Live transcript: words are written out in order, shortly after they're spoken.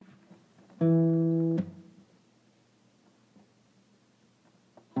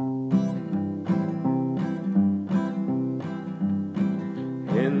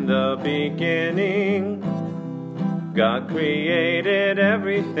God created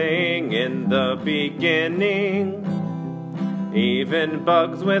everything in the beginning, even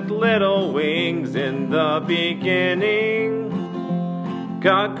bugs with little wings in the beginning.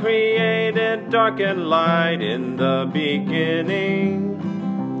 God created dark and light in the beginning.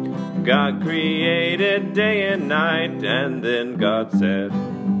 God created day and night, and then God said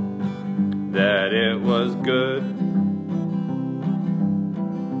that it was good.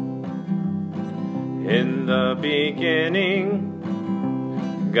 In the beginning,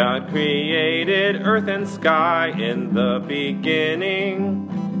 God created earth and sky. In the beginning,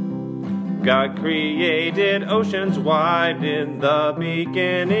 God created oceans wide. In the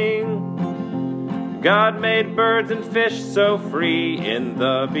beginning, God made birds and fish so free. In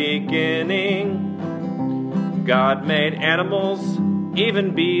the beginning, God made animals,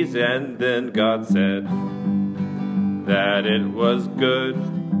 even bees, and then God said that it was good.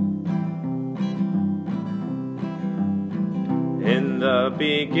 In the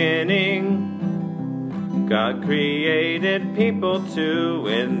beginning, God created people too.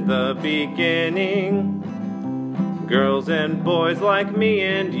 In the beginning, girls and boys like me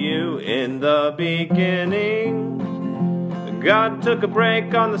and you. In the beginning, God took a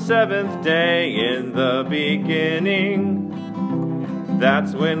break on the seventh day. In the beginning,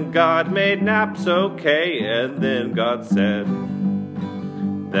 that's when God made naps okay. And then God said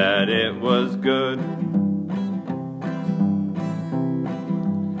that it was good.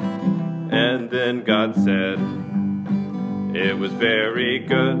 And then God said it was very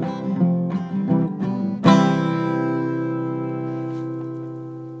good.